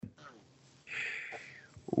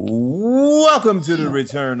Welcome to the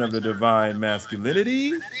return of the divine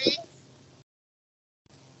masculinity.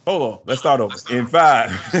 Hold on, let's start over. In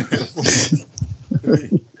 5, 4,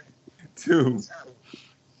 3, 2.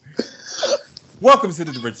 Welcome to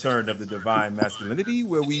the return of the divine masculinity,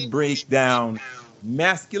 where we break down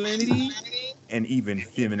masculinity and even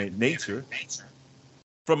feminine nature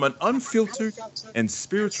from an unfiltered and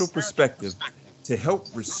spiritual perspective to help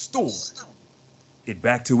restore it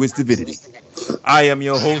back to its divinity. I am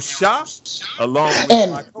your host, Sha, along with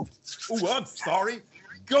my co. Oh, I'm sorry.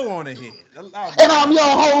 Go on ahead. And I'm your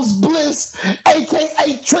host, Bliss,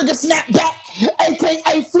 aka Trigger Snapback,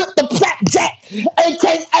 aka Flip the Flapjack,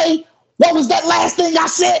 aka what was that last thing I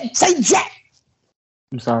said? Say Jack.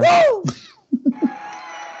 I'm sorry.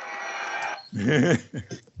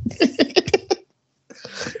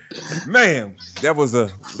 Man, that was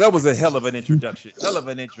a hell of an introduction.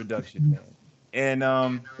 Man. And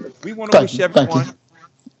we want to wish everyone.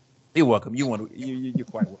 You're welcome. You're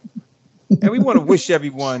quite welcome. And we want to wish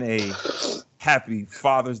everyone a happy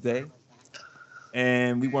Father's Day.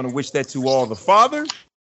 And we want to wish that to all the father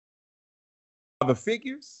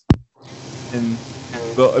figures and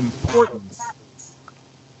the importance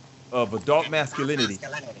of adult masculinity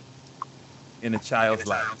in a child's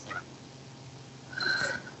life.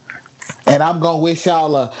 And I'm going to wish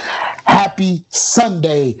y'all a happy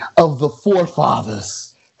Sunday of the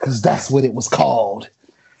Forefathers, because that's what it was called.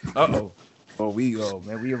 Uh-oh. We are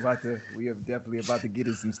definitely about to get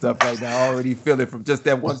in some stuff right now. I already feel it from just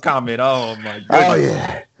that one comment. Oh my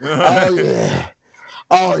goodness.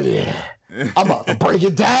 Oh yeah. I'm about to break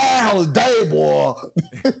it down today, boy.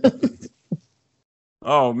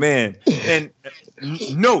 Oh man. And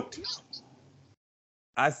note,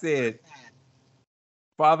 I said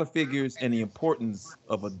father figures and the importance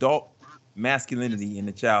of adult masculinity in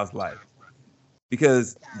the child's life.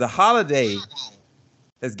 Because the holiday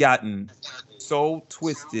has gotten so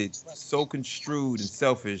twisted, so construed and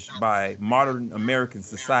selfish by modern American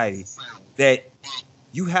society that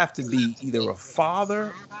you have to be either a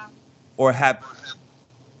father or have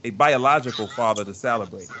a biological father to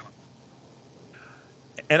celebrate it.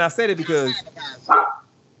 And I said it because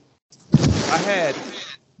I had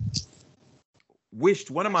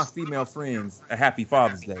wished one of my female friends a happy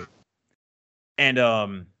Father's Day.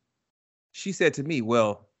 And she said to me,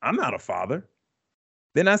 well, I'm not a father.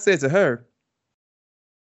 Then I said to her,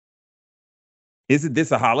 isn't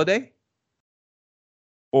this a holiday?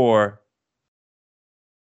 Or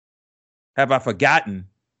have I forgotten?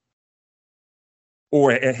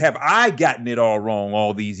 Or have I gotten it all wrong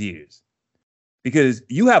all these years? Because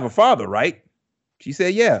you have a father, right? She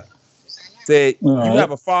said, yeah. Said, you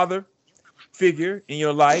have a father figure in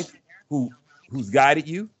your life who's guided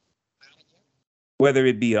you, whether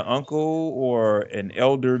it be an uncle or an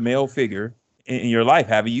elder male figure in your life,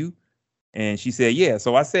 have you? And she said, yeah.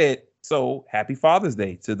 So I said, so happy Father's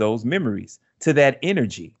Day to those memories, to that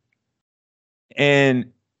energy.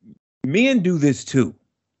 And men do this too.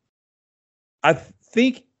 I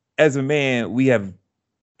think as men, we have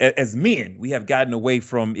gotten away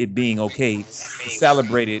from it being okay to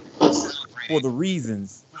celebrate it for the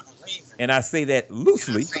reasons. And I say that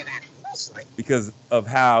loosely because of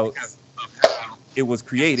how it was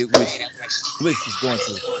created, which Bliss is going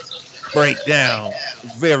to break down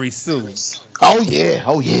very soon. Oh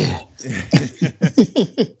yeah.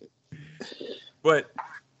 But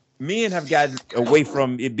men have gotten away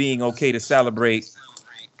from it being okay to celebrate,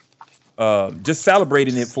 just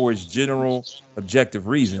celebrating it for its general objective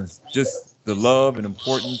reasons, just the love and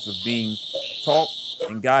importance of being taught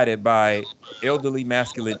and guided by elderly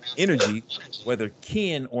masculine energy, whether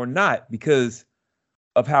kin or not, because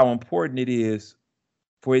of how important it is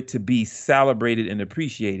for it to be celebrated and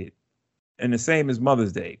appreciated. And the same as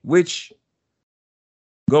Mother's Day, which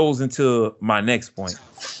goes into my next point.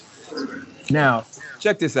 Now,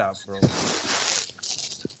 check this out, bro.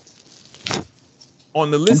 On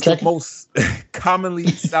the list of most commonly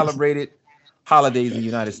celebrated holidays in the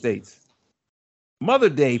United States,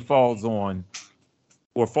 Mother's Day falls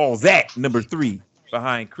at number 3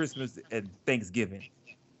 behind Christmas and Thanksgiving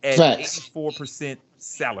at 84%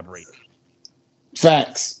 celebrated.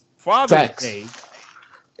 Facts. Father's Day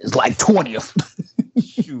is like 20th.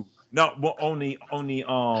 Shoot. No, well, only on the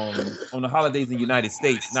holidays in the United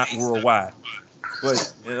States, not worldwide.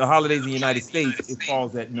 But the holidays in the United States, it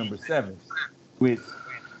falls at number 7, with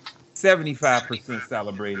 75%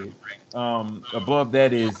 celebrated. Above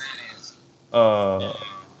that is 4th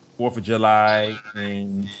of July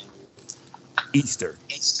and Easter.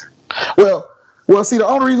 Well, see, the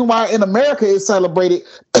only reason why in America it's celebrated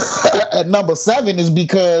at number 7 is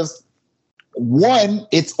because one,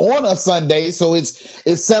 it's on a Sunday, so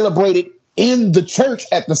it's celebrated in the church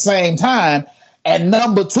at the same time. And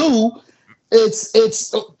number two, it's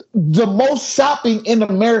the most shopping in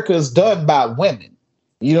America is done by women.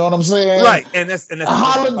 You know what I'm saying? Right. And that's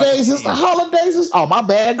holidays is the holidays is. Oh, my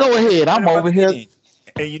bad. Go ahead. I'm over here.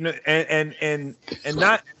 And you know, and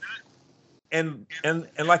not and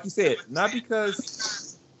like you said, not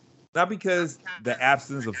because the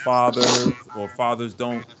absence of fathers or fathers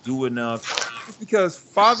don't do enough. It's because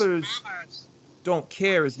fathers don't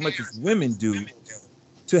care as much as women do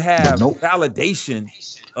to have validation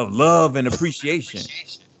of love and appreciation.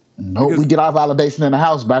 Nope, we get our validation in the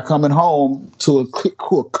house by coming home to a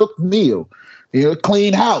cooked meal, a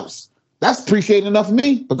clean house. That's appreciated enough for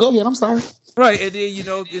me. But go ahead, I'm sorry. Right, and then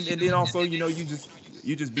and then also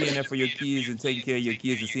you just being there for your kids and taking care of your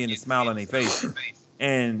kids and seeing the smile on their face.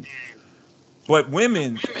 But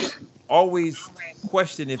women always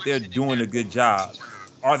question if they're doing a good job.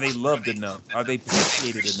 Are they loved enough? Are they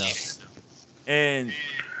appreciated enough? And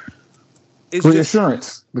it's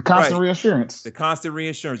reassurance, the constant reassurance. The constant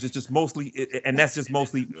reassurance. It's just mostly, and that's just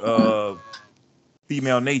mostly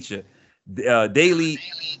female nature. Daily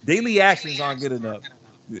actions aren't good enough.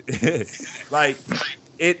 Like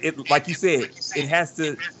like you said, it has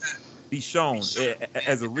to be shown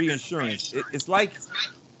as a reassurance. It's like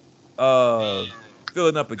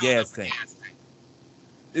filling up a gas tank.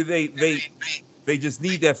 They just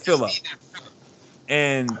need that fill up,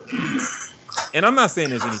 and I'm not saying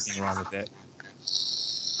there's anything wrong with that.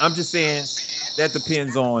 I'm just saying that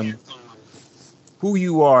depends on who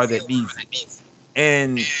you are that needs it,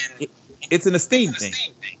 and it's an esteem thing,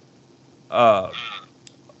 a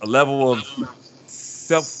level of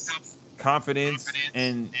self-confidence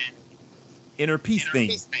and inner peace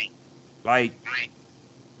thing. Like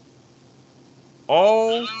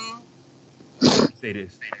all say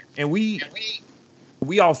this, and we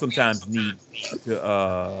all sometimes need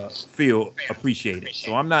to feel appreciated.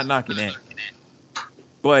 So I'm not knocking that.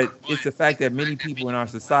 But it's the fact that many people in our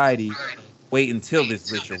society wait until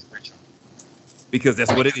this ritual, because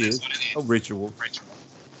that's what it is, a ritual,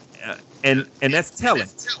 and that's telling.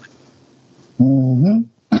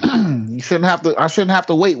 Mm-hmm. You shouldn't have to. I shouldn't have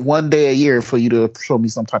to wait one day a year for you to show me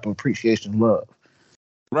some type of appreciation, love.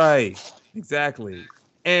 Right. Exactly.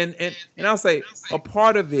 And I'll say a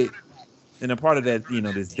part of it, and a part of that,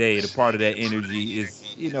 this day, the part of that energy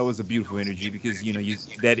is, is a beautiful energy, because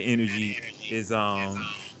that energy is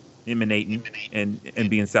emanating and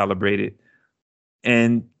being celebrated,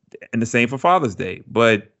 and the same for Father's Day.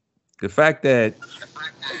 But the fact that,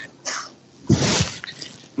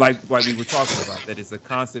 like we were talking about, that it's a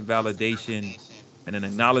constant validation and an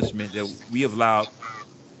acknowledgement that we have allowed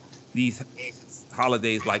these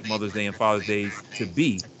holidays like Mother's Day and Father's Day to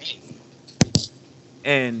be.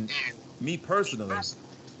 And me personally,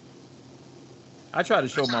 I try to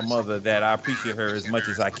show my mother that I appreciate her as much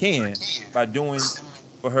as I can by doing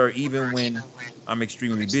for her even when I'm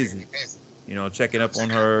extremely busy. Checking up on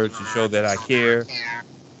her to show that I care.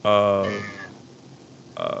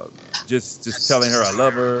 Just telling her I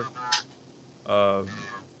love her.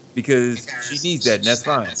 Because she needs that, and that's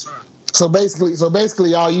fine. So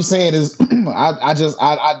basically, all you saying is,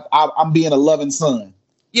 I'm being a loving son.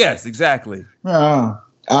 Yes, exactly. Oh.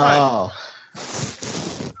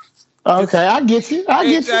 Okay, I get you.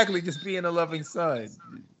 Exactly, just being a loving son,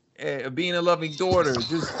 being a loving daughter,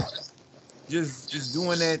 just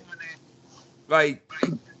doing that, like,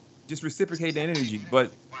 just reciprocate the energy.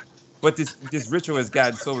 But this ritual has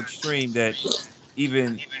gotten so extreme that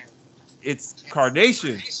even its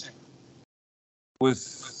carnation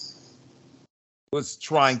was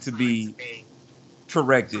trying to be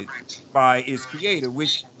corrected by its creator,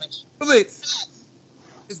 which Blitz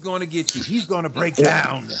is going to get you. He's going to break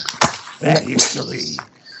down that history.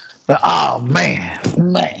 Oh man.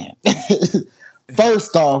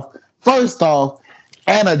 First off,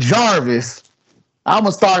 Anna Jarvis. I'm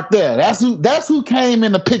gonna start there. That's who came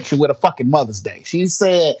in the picture with a fucking Mother's Day. She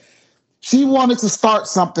said she wanted to start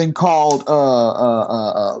something called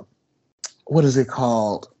what is it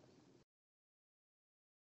called?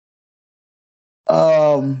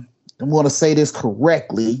 I'm going to say this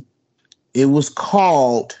correctly. It was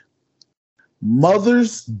called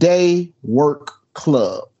Mother's Day Work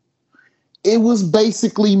Club. It was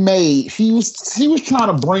basically made. She was trying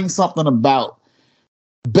to bring something about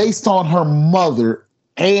based on her mother,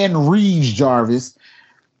 Ann Reeves Jarvis,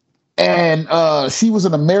 and she was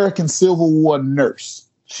an American Civil War nurse.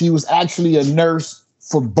 She was actually a nurse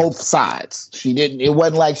for both sides. It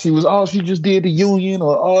wasn't like she just did the Union,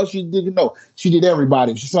 or she didn't know. She did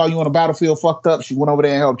everybody. If she saw you on the battlefield fucked up, she went over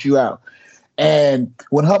there and helped you out. And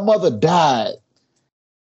when her mother died,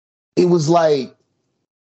 it was like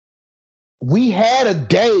we had a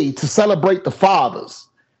day to celebrate the fathers,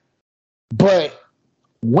 but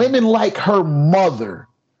women like her mother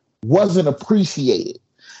wasn't appreciated.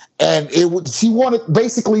 And she wanted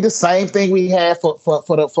basically the same thing we had for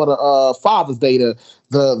the Father's Day,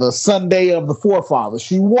 the Sunday of the forefathers.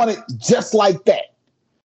 She wanted just like that,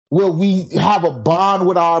 where we have a bond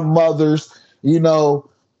with our mothers,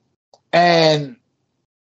 and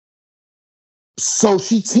so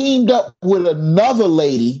she teamed up with another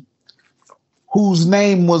lady whose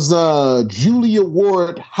name was Julia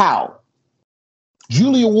Ward Howe.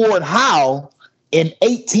 Julia Ward Howe in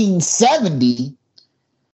 1870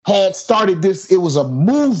 had started this. It was a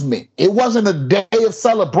movement. It wasn't a day of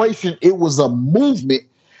celebration. It was a movement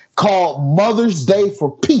called Mother's Day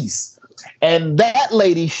for Peace. And that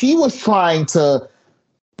lady, she was trying to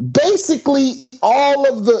basically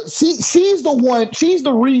she's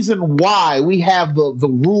the reason why we have the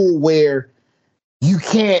rule where you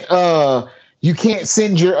can't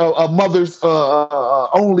send your a mother's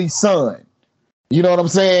only son. You know what I'm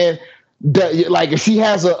saying? Like if she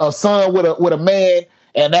has a son with a man,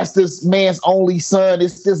 and that's this man's only son,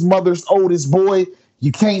 it's this mother's oldest boy,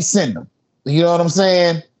 you can't send him. You know what I'm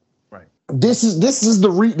saying? Right. This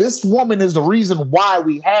woman is the reason why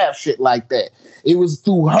we have shit like that. It was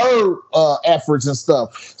through her efforts and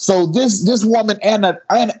stuff. So this woman, Anna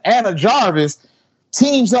Jarvis,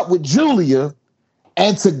 teams up with Julia,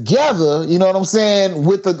 and together, you know what I'm saying,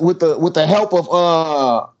 with the help of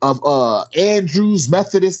Andrews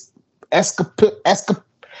Methodist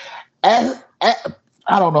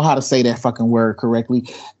I don't know how to say that fucking word correctly.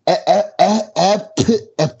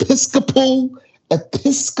 Episcopal.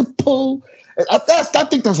 I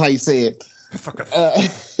think that's how you say it.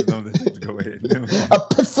 Go ahead.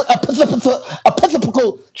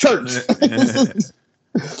 Episcopal church.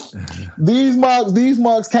 These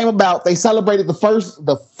mugs came about. They celebrated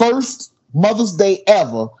the first Mother's Day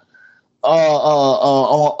ever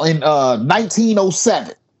in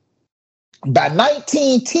 1907. By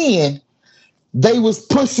 1910, they was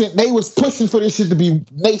pushing for this shit to be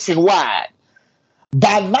nationwide.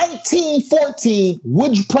 By 1914,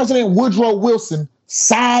 President Woodrow Wilson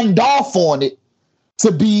signed off on it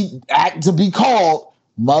to be called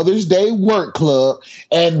Mother's Day Work Club.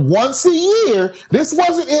 And once a year, it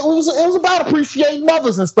was about appreciating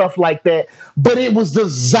mothers and stuff like that, but it was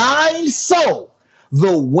designed so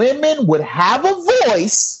the women would have a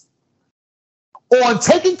voice on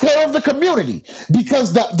taking care of the community,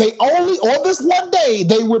 because they only on this one day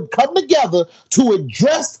they would come together to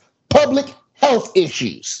address public health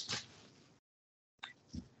issues.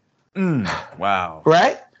 Wow.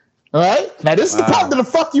 Right? All right. Now this is the part that'll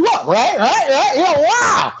fuck you up, right? Yeah,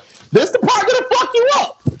 wow. This is the part that'll fuck you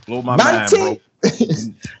up. Blow my mind, bro.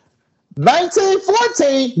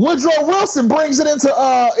 1914, Woodrow Wilson brings it into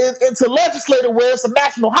legislature where it's a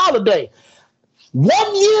national holiday. 1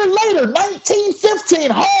 year later,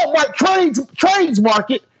 1915, Hallmark trades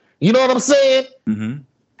market. You know what I'm saying? Mm-hmm.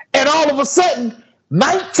 And all of a sudden,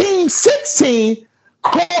 1916,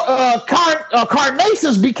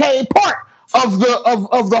 carnations became part of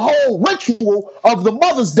the whole ritual of the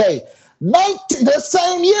Mother's Day. The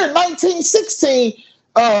same year, 1916,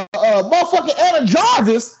 motherfucking Anna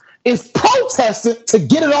Jarvis is protesting to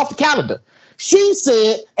get it off the calendar. She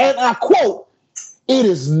said, and I quote, "It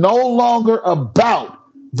is no longer about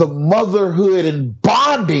the motherhood and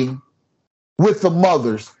bonding with the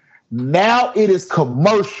mothers. Now it is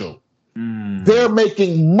commercial. They're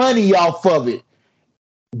making money off of it.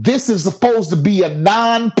 This is supposed to be a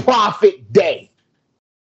non-profit day."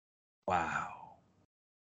 Wow.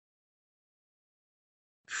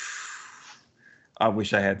 I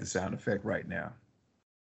wish I had the sound effect right now,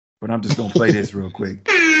 but I'm just gonna play this real quick.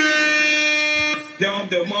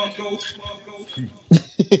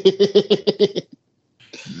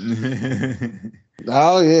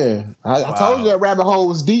 Oh yeah, I told you that rabbit hole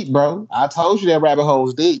was deep, bro.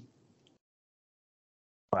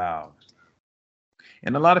 Wow.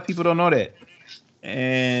 And a lot of people don't know that.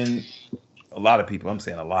 And a lot of people, I'm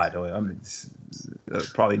saying a lot, though. I mean,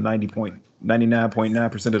 probably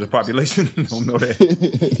 99.9% of the population don't know that.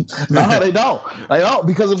 No, they don't. They don't,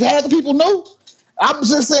 because if half the people knew, I'm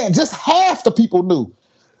just saying, just half the people knew,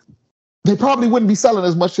 they probably wouldn't be selling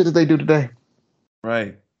as much shit as they do today.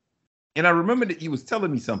 Right. And I remember that you was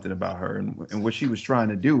telling me something about her and what she was trying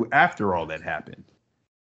to do after all that happened.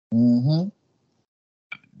 Mm-hmm.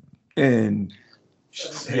 And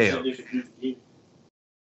hell,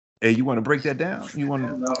 hey, you want to break that down? You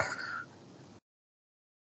want to?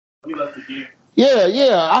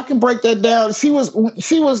 Yeah, I can break that down. She was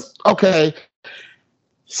okay.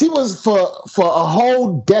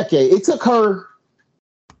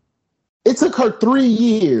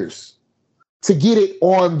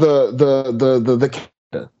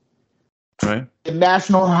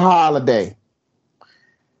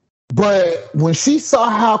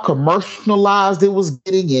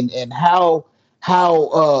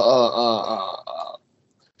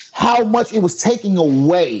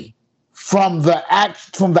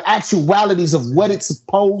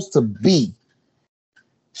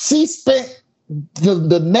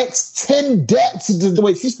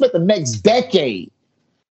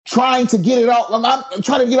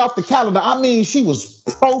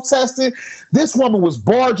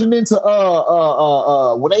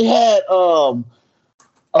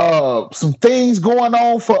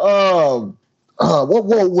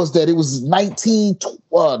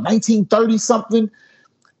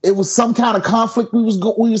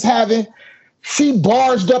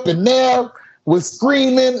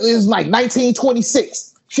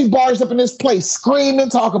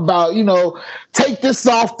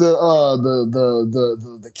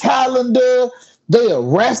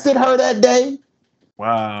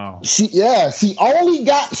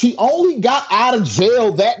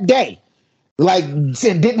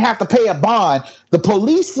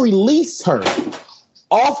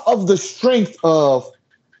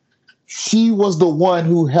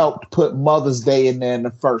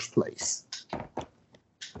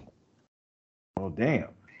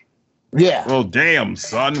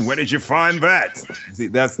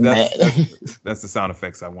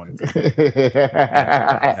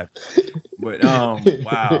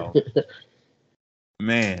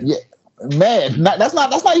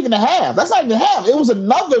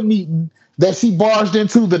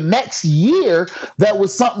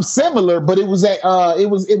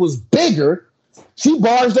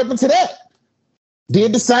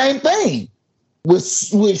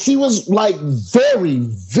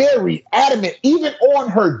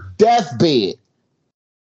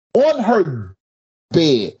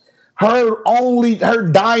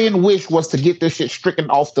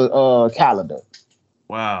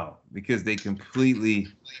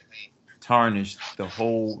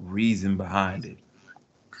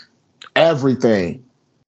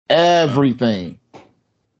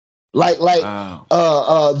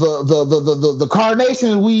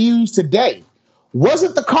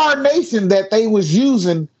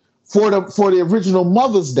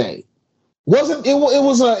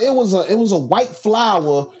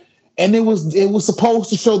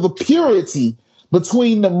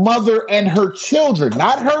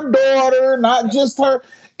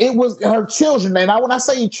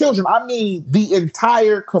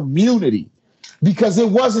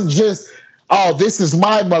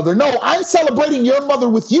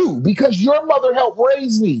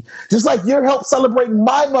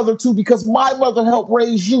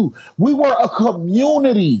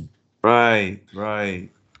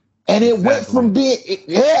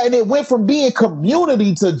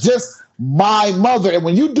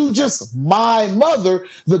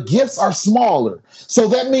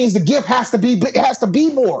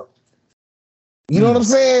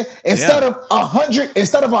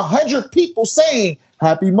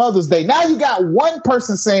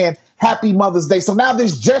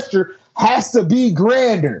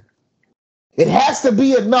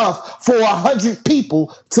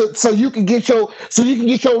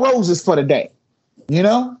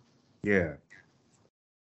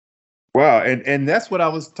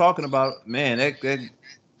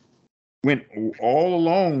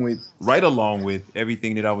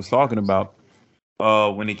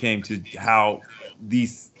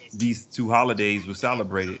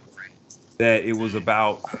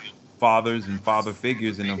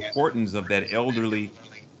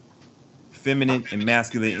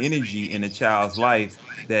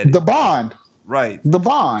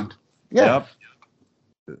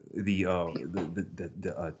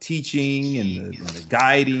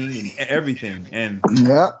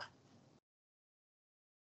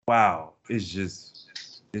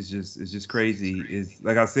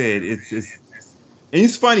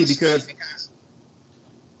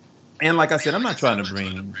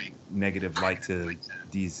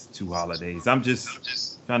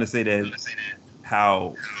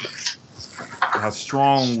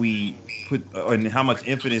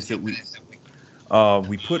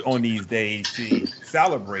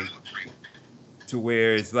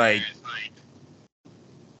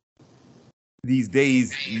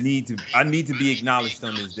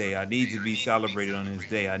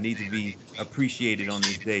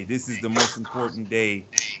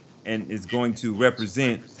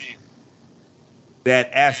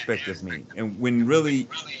 that aspect of me. And when really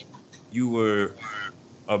you were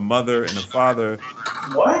a mother and a father,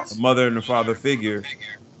 a mother and a father figure,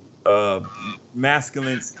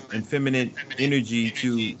 masculine and feminine energy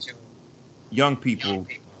to young people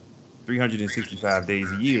 365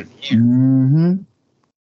 days a year. Mm-hmm.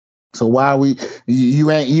 So why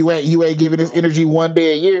you ain't giving this energy one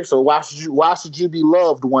day a year? So why should you be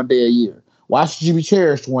loved one day a year? Why should you be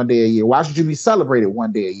cherished one day a year? Why should you be celebrated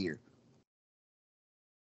one day a year?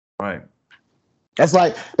 Right. That's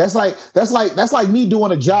like me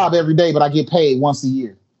doing a job every day, but I get paid once a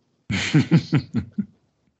year.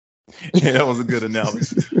 Yeah, that was a good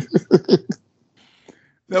analogy.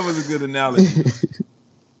 That was a good analogy.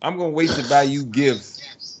 I'm gonna wait to buy you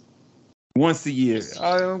gifts once a year.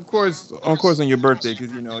 Of course, on your birthday,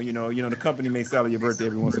 because you know, the company may salary your birthday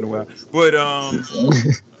every once in a while. But I'm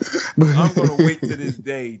gonna wait to this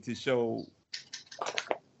day to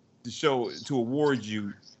award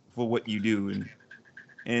you for what you do,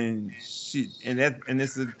 and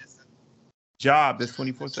it's a job that's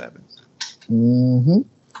 24/7. Mm-hmm.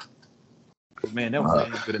 Man, that was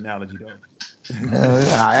a good analogy, though.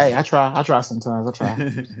 I try sometimes. I try.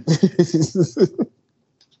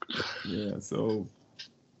 Yeah. So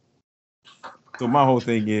my whole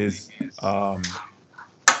thing is, my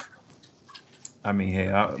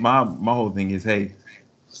whole thing is, hey,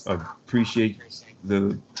 appreciate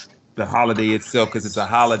the holiday itself, because it's a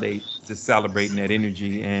holiday, just celebrating that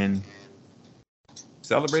energy and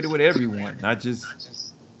celebrate it with everyone, not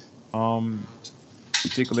just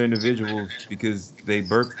particular individuals because they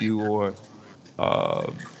birthed you, or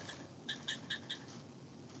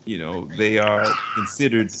they are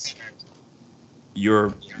considered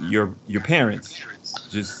your parents.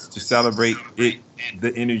 Just to celebrate it,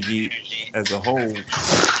 the energy as a whole,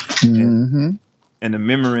 Mm-hmm. and the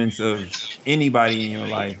remembrance of anybody in your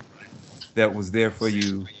life that was there for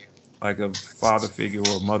you, like a father figure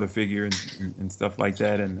or a mother figure, and stuff like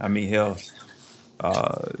that. And I mean, hell,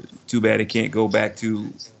 too bad it can't go back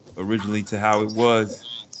to originally to how it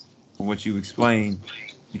was from what you explained,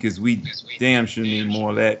 because we damn sure need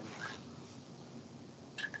more of that.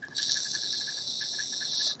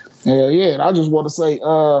 Yeah. And I just want to say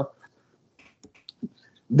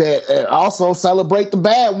that also celebrate the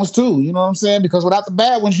bad ones too. You know what I'm saying? Because without the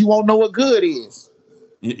bad ones, you won't know what good is.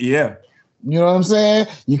 Yeah. You know what I'm saying?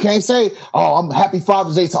 You can't say, "Oh, I'm happy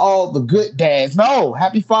Father's Day to all the good dads." No,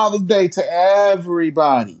 happy Father's Day to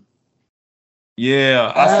everybody.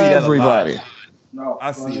 Yeah, I see that a lot. No,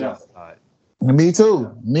 I see that a lot. Me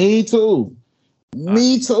too.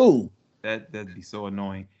 That'd be so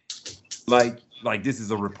annoying. Like this is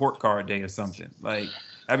a report card day or something. Like,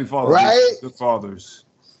 happy Father's Day to the good fathers.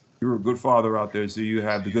 You're a good father out there, so you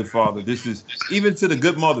have the good father. This is even to the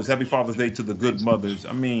good mothers. Happy Father's Day to the good mothers.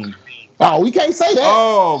 I mean, we can't say that.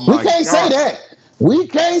 Oh my God. We can't say that. We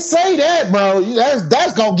can't say that, bro.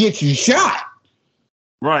 That's gonna get you shot.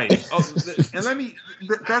 Right. And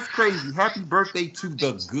that's crazy. Happy birthday to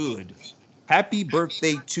the good. Happy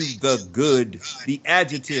birthday to the good. The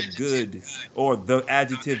adjective good or the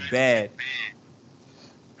adjective bad.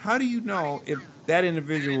 How do you know if that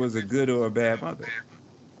individual was a good or a bad mother?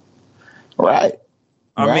 Right.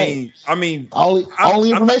 I mean,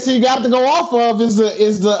 only information you got to go off of is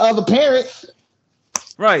the other parent.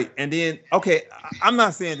 Right. And then, okay, I'm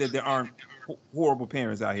not saying that there aren't horrible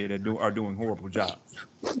parents out here that are doing horrible jobs.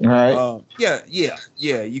 Right. Yeah.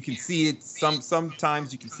 You can see it.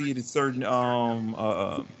 Sometimes you can see it in certain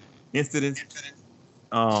incidents.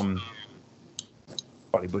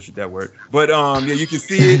 Probably butchered that word, but yeah, you can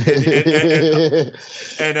see it.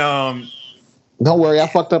 And don't worry, I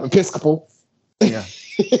fucked up Episcopal. Yeah.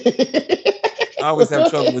 I always have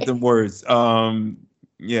trouble with them words.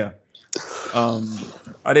 Yeah.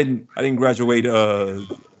 I didn't graduate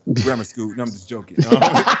grammar school. No, I'm just joking.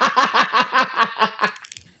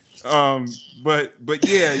 But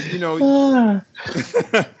yeah,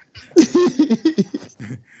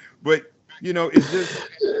 but it's just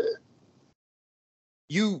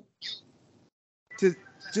you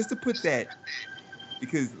just to put that,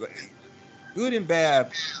 because good and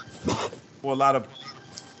bad for a lot of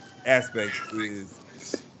aspects is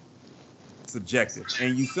subjective,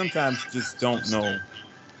 and you sometimes just don't know.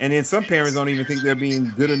 And then some parents don't even think they're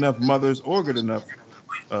being good enough mothers or good enough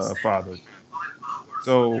fathers.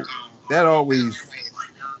 So that always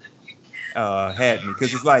had me,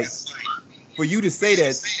 because it's like, for you to say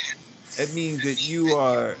that, it means that you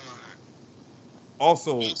are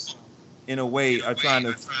also, in a way, are trying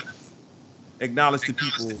to acknowledge to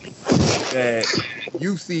people that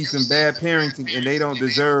you see some bad parenting and they don't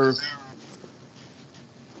deserve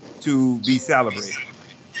to be celebrated.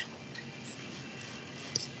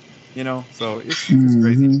 You know, so it's just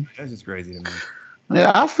crazy. That's just crazy to me.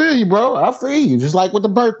 Yeah, I feel you, bro. I feel you. Just like with the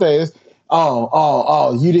birthdays.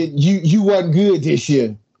 Oh, you wasn't good this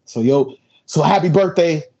year. So happy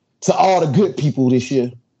birthday to all the good people this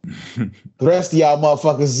year. The rest of y'all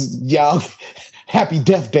motherfuckers, y'all happy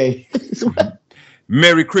death day.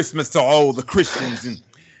 Merry Christmas to all the Christians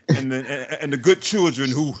and the good children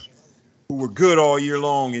who were good all year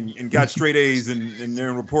long and got straight A's in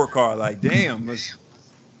their report card. Like, damn.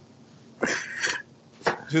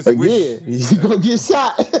 Just yeah, you gonna get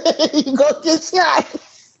shot. You gonna get shot.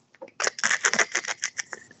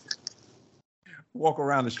 Walk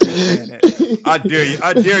around the street saying that. I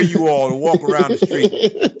dare you all to walk around the street.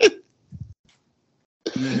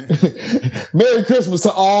 Merry Christmas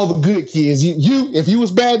to all the good kids. You, if you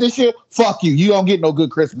was bad this year, fuck you. You don't get no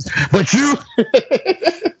good Christmas. But you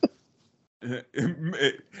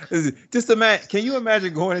just imagine. Can you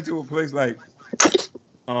imagine going into a place like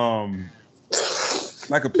a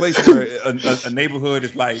place where a neighborhood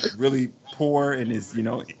is like really poor and is, you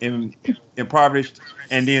know, impoverished,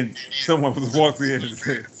 and then someone walks in and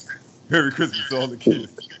says, "Merry Christmas to all the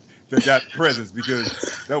kids that got presents because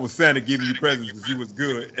that was Santa giving you presents because he was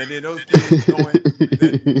good." And then those kids knowing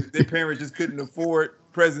that their parents just couldn't afford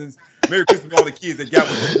presents. Merry Christmas to all the kids that got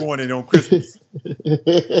what you wanted on Christmas.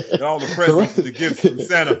 And all the presents and the gifts from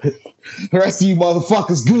Santa. The rest of you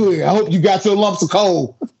motherfuckers good. I hope you got your lumps of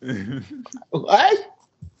coal. What?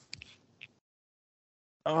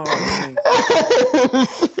 Oh, man.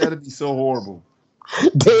 That'd be so horrible.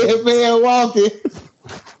 Dead man walking.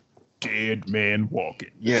 Dead man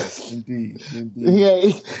walking. Yes, indeed.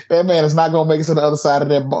 Yeah, that man is not gonna make it to the other side of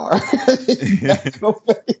that bar.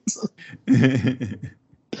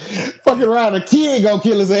 Fucking around, a kid gonna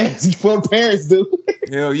kill his ass before the parents do.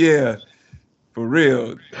 Hell yeah, for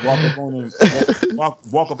real. Walk up on his ass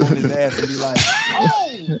and be like,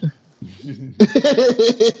 "Oh."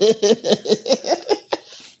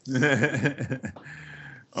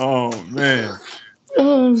 Oh man.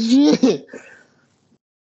 Oh shit.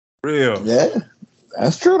 Real. Yeah,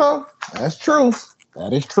 that's true though. That's true.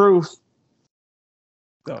 That is true.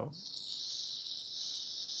 So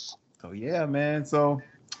yeah, man. So,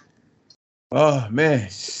 oh man,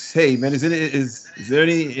 hey man, is there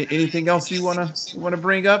anything else you wanna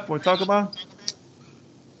bring up or talk about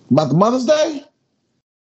the Mother's Day?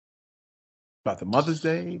 About the Mother's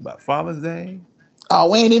Day, about Father's Day? Oh,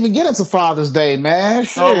 we ain't even getting to Father's Day, man.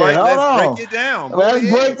 Shit, all right, let's on. break it down. Let's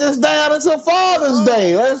break this down into Father's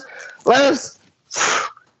Day. Let's.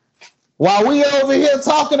 While we over here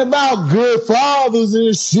talking about good fathers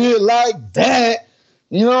and shit like that,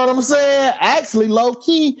 you know what I'm saying? Actually, low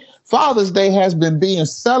key, Father's Day has been being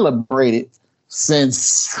celebrated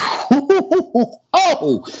since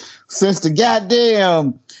since the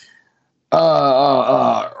goddamn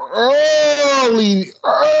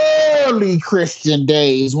early Christian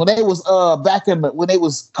days, when they was when they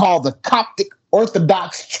was called the Coptic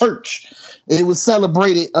Orthodox Church. It was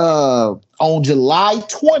celebrated on July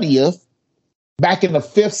 20th back in the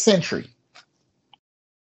 5th century.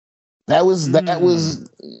 That was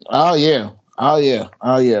oh yeah.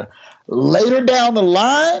 Later down the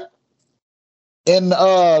line in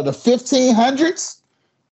the 1500s,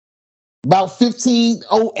 about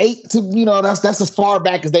 1508 to, you know, that's as far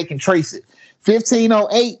back as they can trace it.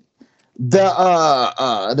 1508,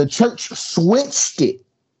 the church switched it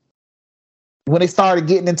when they started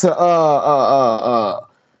getting into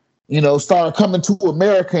started coming to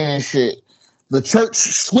America and shit. The church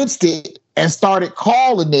switched it and started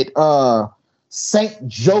calling it St.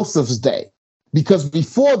 Joseph's Day, because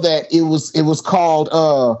before that it was called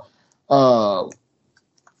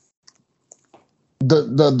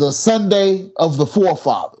the Sunday of the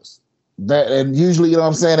Forefathers. That, and usually, you know what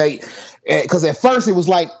I'm saying, because at first it was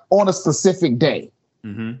like on a specific day.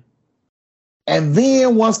 Mm-hmm. And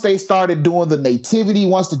then once they started doing the nativity,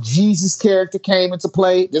 once the Jesus character came into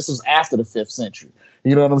play, this was after the 5th century.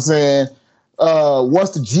 You know what I'm saying?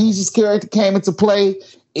 Once the Jesus character came into play,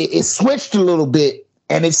 it switched a little bit,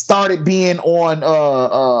 and it started being on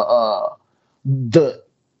the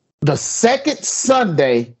second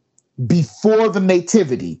Sunday before the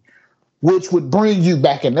nativity, which would bring you,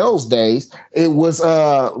 back in those days, it was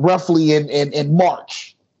roughly in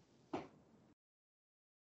March.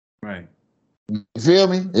 Right. You feel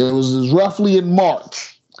me? It was roughly in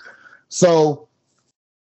March. So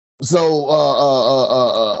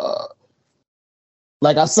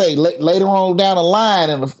like I say, later on down the line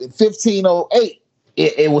in 1508,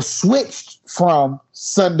 it was switched from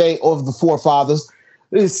Sunday of the Forefathers.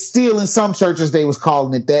 It's still in some churches they was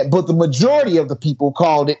calling it that, but the majority of the people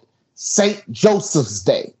called it St. Joseph's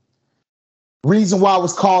Day. Reason why it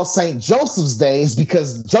was called St. Joseph's Day is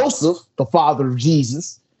because Joseph, the father of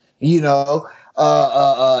Jesus, it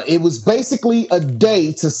was basically a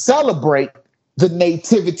day to celebrate the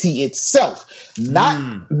nativity itself,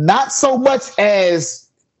 not so much as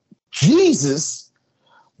Jesus,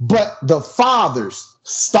 but the fathers,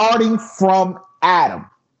 starting from Adam.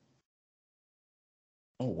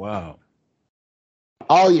 Oh, wow.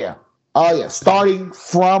 Oh yeah. Starting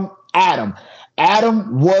from Adam.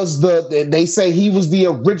 Adam was they say he was the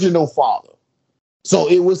original father. So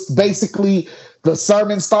it was basically the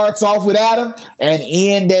sermon starts off with Adam and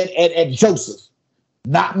end at Joseph,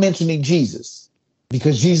 not mentioning Jesus,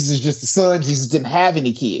 because Jesus is just the son. Jesus didn't have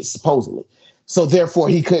any kids, supposedly. So therefore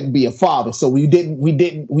he couldn't be a father. So we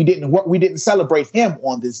didn't celebrate him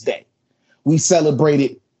on this day. We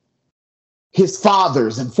celebrated his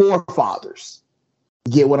fathers and forefathers.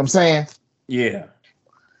 You get what I'm saying? Yeah.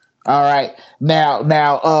 All right. Now,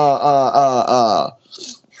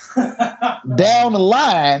 down the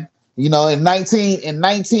line, in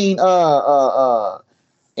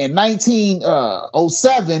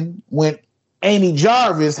 1907, when Amy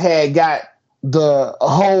Jarvis had got the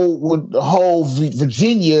whole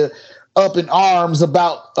Virginia up in arms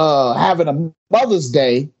about having a Mother's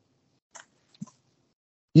Day,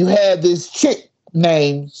 you had this chick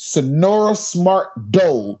named Sonora Smart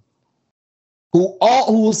Dole, who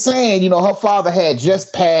was saying, her father had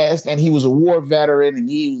just passed and he was a war veteran and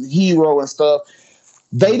he was a hero and stuff.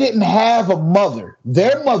 They didn't have a mother.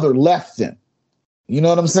 Their mother left them. You know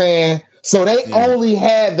what I'm saying? So they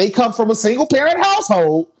come from a single parent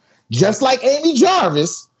household, just like Amy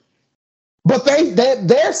Jarvis. But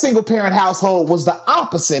their single parent household was the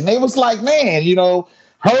opposite. And they was like, man,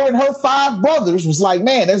 her and her 5 brothers was like,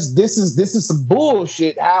 man, this is some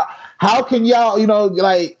bullshit. How can y'all,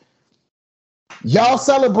 y'all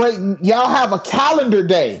celebrating, y'all have a calendar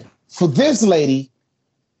day for this lady,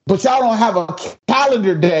 but y'all don't have a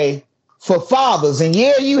calendar day for fathers. And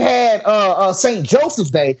yeah, you had St.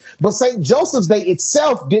 Joseph's Day, but St. Joseph's Day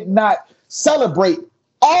itself did not celebrate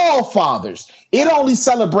all fathers. It only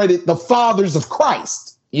celebrated the fathers of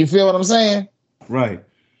Christ. You feel what I'm saying? Right.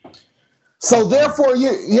 So therefore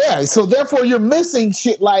you're missing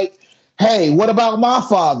shit like, hey, what about my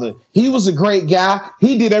father? He was a great guy.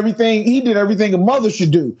 He did everything a mother should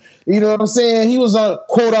do. You know what I'm saying? He was a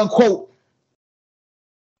quote unquote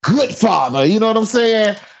good father. You know what I'm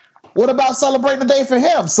saying? What about celebrating the day for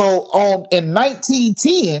him? So in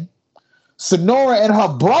 1910, Sonora and her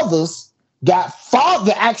brothers got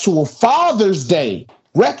the actual Father's Day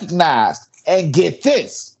recognized. And get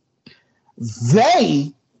this,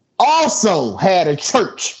 they also had a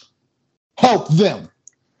church help them.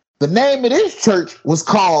 The name of this church was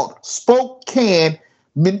called Spokane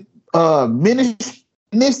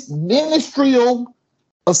Ministerial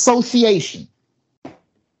Association.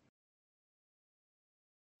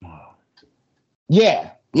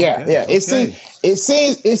 Yeah. Okay. It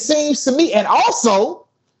seems to me, and also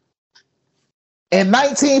in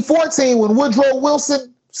 1914, when Woodrow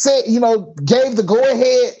Wilson said, gave the go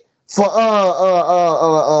ahead for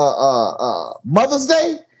Mother's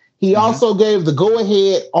Day, he also gave the go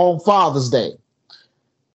ahead on Father's Day.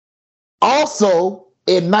 Also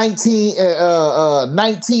in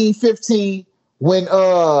 1915, when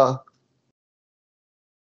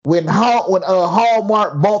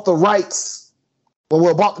Hallmark bought the rights,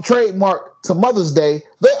 bought the trademark to Mother's Day,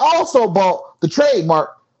 they also bought the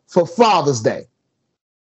trademark for Father's Day.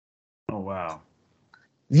 Oh, wow.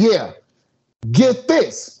 Yeah. Get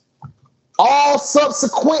this. All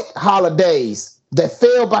subsequent holidays that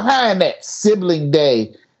fell behind that, Sibling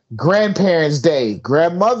Day, Grandparents' Day,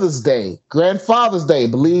 Grandmother's Day, Grandfather's Day,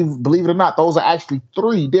 believe it or not, those are actually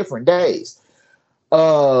 3 different days.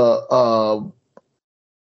 What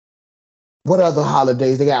other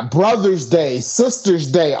holidays? They got Brother's Day,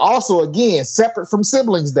 Sister's Day, also again separate from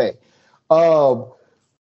Siblings Day. Hallmark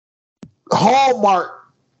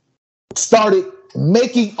started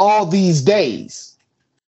making all these days.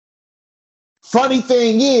 Funny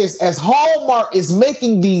thing is, as Hallmark is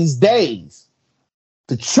making these days,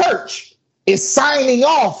 the church is signing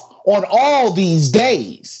off on all these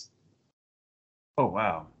days. Oh,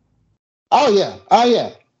 wow. Oh, yeah.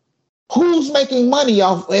 Who's making money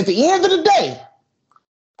off, at the end of the day,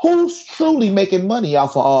 who's truly making money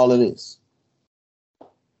off of all of this?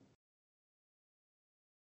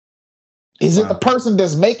 Is it the person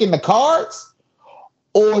that's making the cards?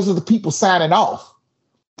 Or is it the people signing off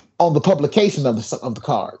on the publication of the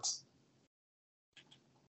cards?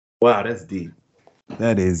 Wow, that's deep.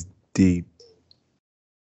 That is deep.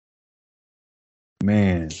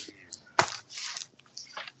 Man.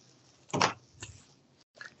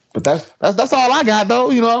 But that's all I got though.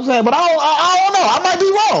 You know what I'm saying? But I don't know. I might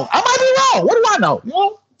be wrong. What do I know?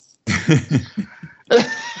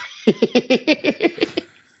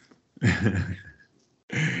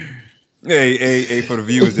 Hey, for the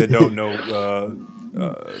viewers that don't know,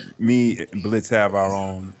 me and Blitz have our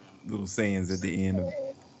own little sayings at the end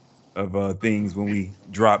of things when we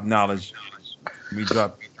drop knowledge. We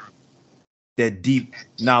drop that deep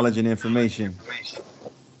knowledge and information.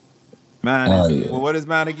 Mine is, well, what is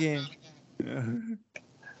mine again?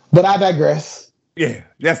 But I digress. Yeah,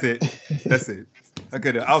 that's it. That's it. I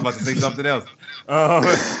was about to say something else.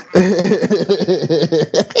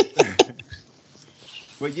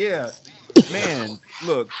 But yeah, man,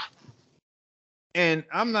 look, and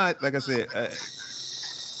I'm not, like I said,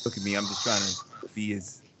 look at me. I'm just trying to be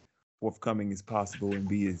as forthcoming as possible and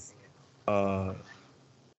be as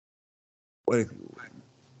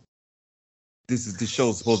this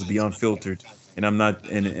show's supposed to be unfiltered, and I'm not,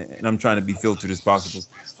 and I'm trying to be filtered as possible.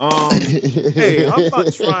 Hey, I'm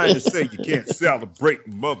not trying to say you can't celebrate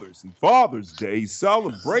Mother's and Father's Day.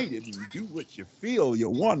 Celebrate it and do what you feel you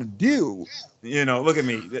want to do. You know, look at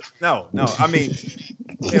me. No. I mean,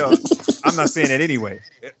 I'm not saying that anyway.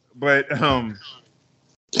 But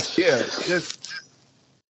yeah, just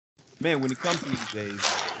man, when it comes to these days,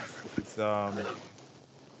 it's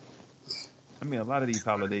I mean, a lot of these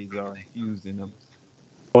holidays are infused in a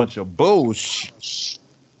bunch of bullshit,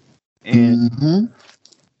 and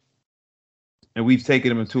we've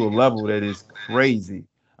taken them to a level that is crazy.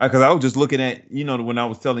 Because I was just looking at, when I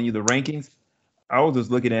was telling you the rankings, I was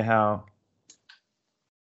just looking at how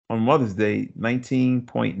on Mother's Day,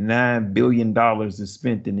 $19.9 billion is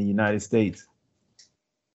spent in the United States.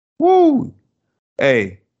 Woo!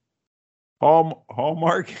 Hey,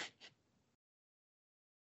 Hallmark.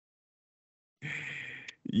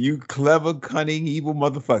 You clever, cunning, evil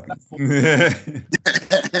motherfuckers.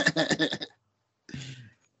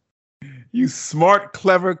 You smart,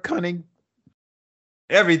 clever, cunning,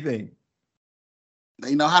 everything.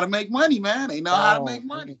 They know how to make money, man. They know how to make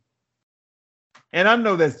money. And I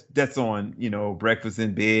know that's on, breakfast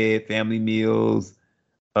in bed, family meals,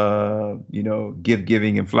 gift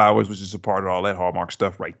giving and flowers, which is a part of all that Hallmark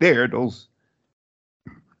stuff right there. Those,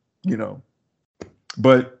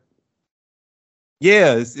 but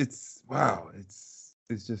yeah, it's wow.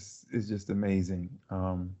 It's just amazing.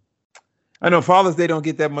 I know Father's Day don't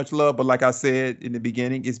get that much love, but like I said in the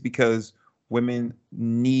beginning, it's because women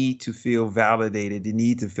need to feel validated. They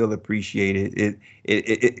need to feel appreciated.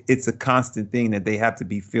 It's a constant thing that they have to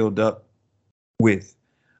be filled up with.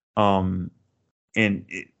 And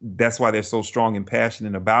that's why they're so strong and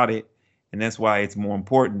passionate about it. And that's why it's more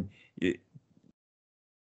important.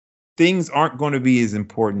 Things aren't going to be as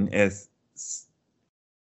important as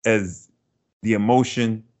the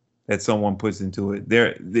emotion that someone puts into it.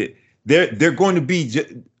 They're going to be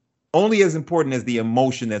only as important as the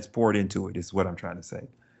emotion that's poured into it, is what I'm trying to say.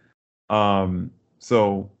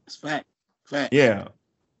 So it's fact. Yeah.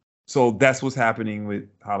 So that's what's happening with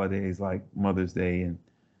holidays like Mother's Day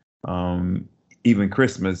and even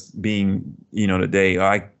Christmas being, the day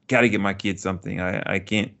I got to get my kids something. I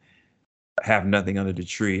can't have nothing under the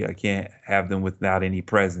tree. I can't have them without any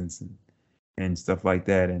presents and stuff like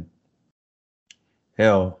that. And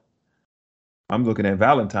hell, I'm looking at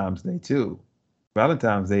Valentine's Day too.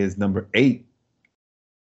 Valentine's Day is number 8,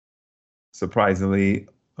 surprisingly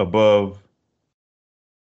above.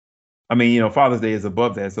 I mean, Father's Day is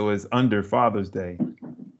above that, so it's under Father's Day.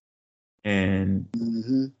 And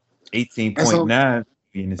 18.9.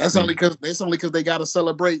 That's only because they gotta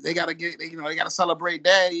celebrate. They gotta celebrate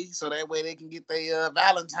Daddy, so that way they can get their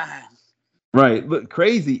Valentine. Right. Look,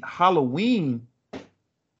 crazy. Halloween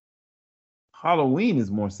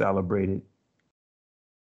is more celebrated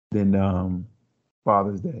than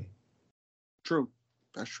Father's Day. True.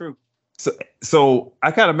 That's true. So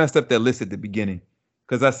I kind of messed up that list at the beginning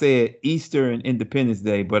because I said Easter and Independence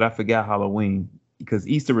Day, but I forgot Halloween because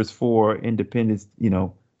Easter is 4, Independence,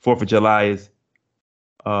 4th of July is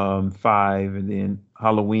 5, and then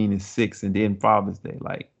Halloween is 6, and then Father's Day,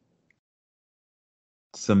 like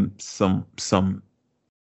some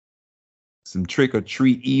trick or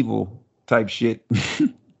treat evil type shit.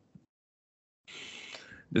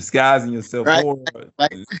 Disguising yourself, right? Or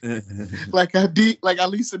like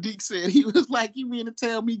Alisa Deek said, he was like, "You mean to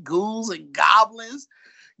tell me ghouls and goblins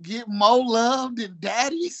get more love than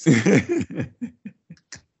daddies?"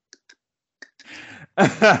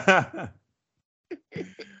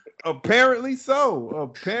 Apparently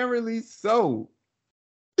so.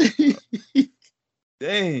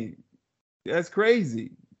 Dang, that's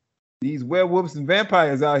crazy. These werewolves and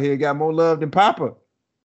vampires out here got more love than Papa.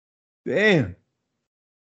 Damn.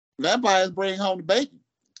 Vampires bring home the bacon.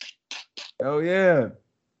 Oh yeah.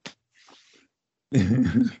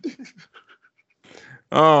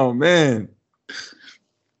 Oh man.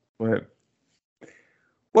 Well,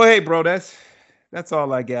 hey, bro, that's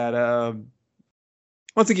all I got.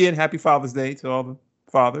 Once again, happy Father's Day to all the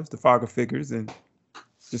fathers, the father figures, and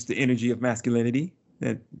just the energy of masculinity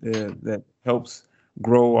that helps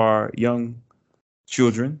grow our young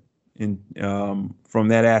children, and from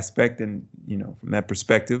that aspect, and from that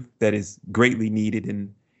perspective, that is greatly needed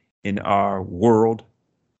in our world.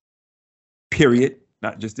 Period,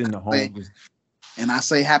 not just in the home. And I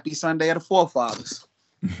say happy Sunday of the forefathers.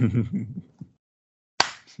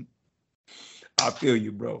 I feel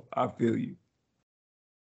you, bro. I feel you.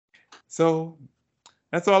 So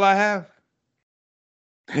that's all I have.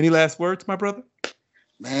 Any last words, my brother?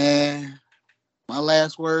 Man, my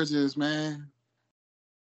last words is, man,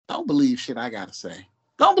 don't believe shit I gotta say.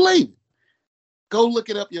 Don't believe it. Go look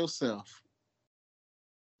it up yourself.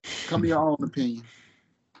 Come to your own opinion.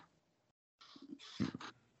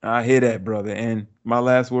 I hear that, brother. And my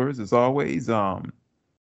last words, as always,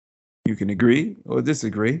 you can agree or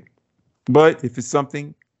disagree. But if it's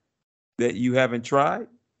something that you haven't tried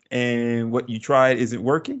and what you tried isn't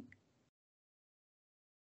working,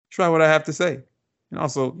 try what I have to say. And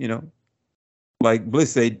also, like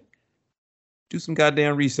Bliss said, do some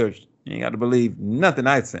goddamn research. You ain't got to believe nothing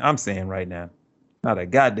I'm saying right now. Not a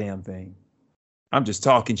goddamn thing. I'm just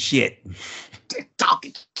talking shit.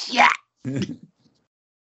 Talking shit.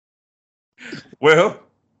 Well,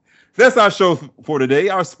 that's our show for today.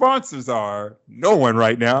 Our sponsors are no one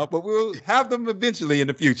right now, but we'll have them eventually in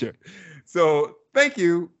the future. So thank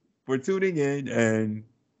you for tuning in, and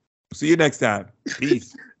see you next time.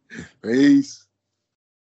 Peace. Peace.